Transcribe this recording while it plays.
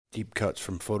Deep cuts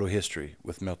from photo history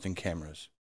with melting cameras.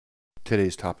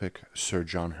 Today's topic, Sir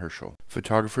John Herschel.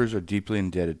 Photographers are deeply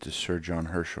indebted to Sir John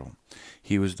Herschel.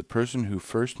 He was the person who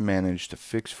first managed to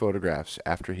fix photographs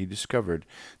after he discovered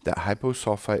that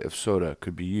hyposulfite of soda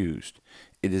could be used.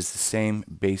 It is the same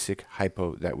basic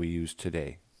hypo that we use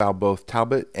today. While both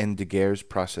Talbot and Daguerre's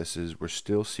processes were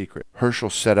still secret, Herschel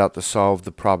set out to solve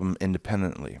the problem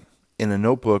independently. In a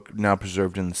notebook now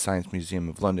preserved in the Science Museum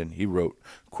of London, he wrote,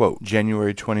 quote,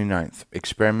 January 29th,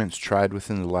 experiments tried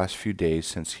within the last few days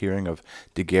since hearing of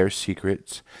Daguerre's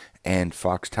secrets, and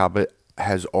Fox Talbot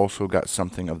has also got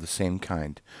something of the same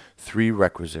kind. 3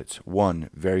 requisites. 1.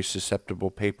 Very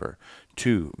susceptible paper.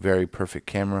 2. Very perfect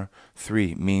camera.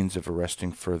 3. Means of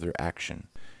arresting further action.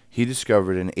 He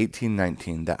discovered in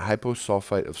 1819 that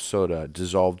hyposulfite of soda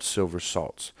dissolved silver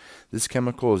salts. This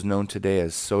chemical is known today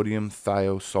as sodium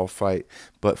thiosulfite,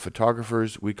 but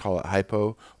photographers, we call it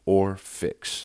hypo or fix.